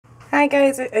Hi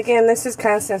guys, again this is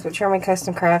Constance with Charming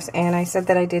Custom Crafts, and I said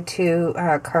that I did two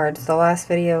cards. The last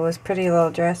video was Pretty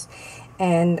Little Dress,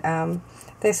 and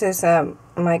this is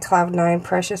my Cloud 9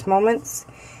 Precious Moments.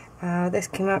 This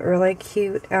came out really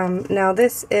cute. Now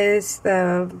this is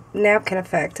the napkin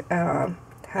effect, how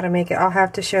to make it. I'll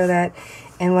have to show that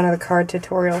in one of the card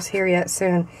tutorials here yet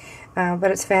soon.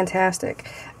 But it's fantastic.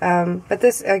 But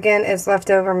this again is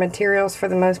leftover materials for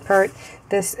the most part.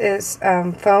 This is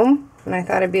foam, and I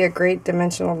thought it'd be a great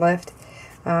dimensional lift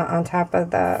on top of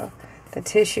the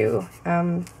tissue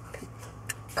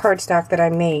cardstock that I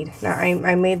made. Now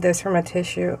I made this from a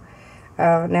tissue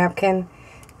napkin,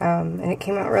 and it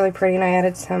came out really pretty, and I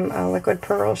added some liquid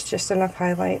pearls, just enough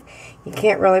highlight. You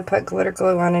can't really put glitter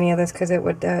glue on any of this because it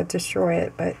would destroy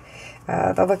it, but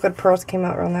the liquid pearls came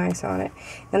out real nice on it.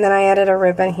 And then I added a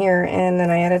ribbon here, and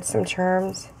then I added some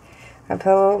charms. I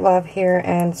put a little love here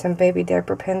and some baby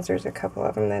diaper pins. There's a couple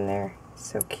of them in there.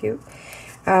 So cute.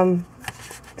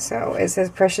 So it says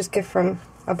Precious Gift from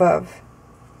Above.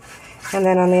 And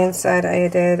then on the inside I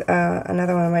did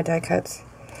another one of my die cuts.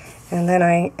 And then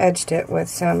I edged it with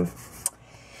some,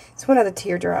 it's one of the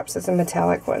teardrops, it's a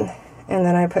metallic one. And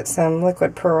then I put some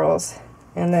liquid pearls.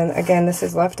 And then again, this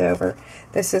is leftover.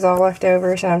 This is all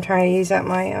leftovers, and I'm trying to use up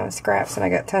my scraps, and I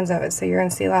got tons of it, so you're going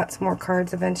to see lots more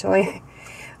cards eventually.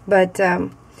 But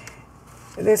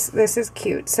this is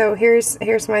cute. So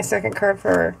here's my second card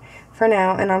for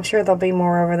now, and I'm sure there'll be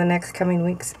more over the next coming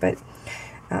weeks. But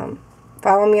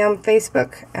follow me on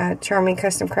Facebook at Charming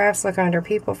Custom Crafts. Look under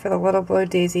People for the little blue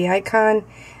daisy icon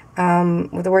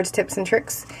with the words tips and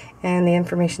tricks, and the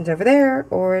information's over there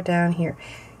or down here.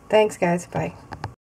 Thanks guys, bye.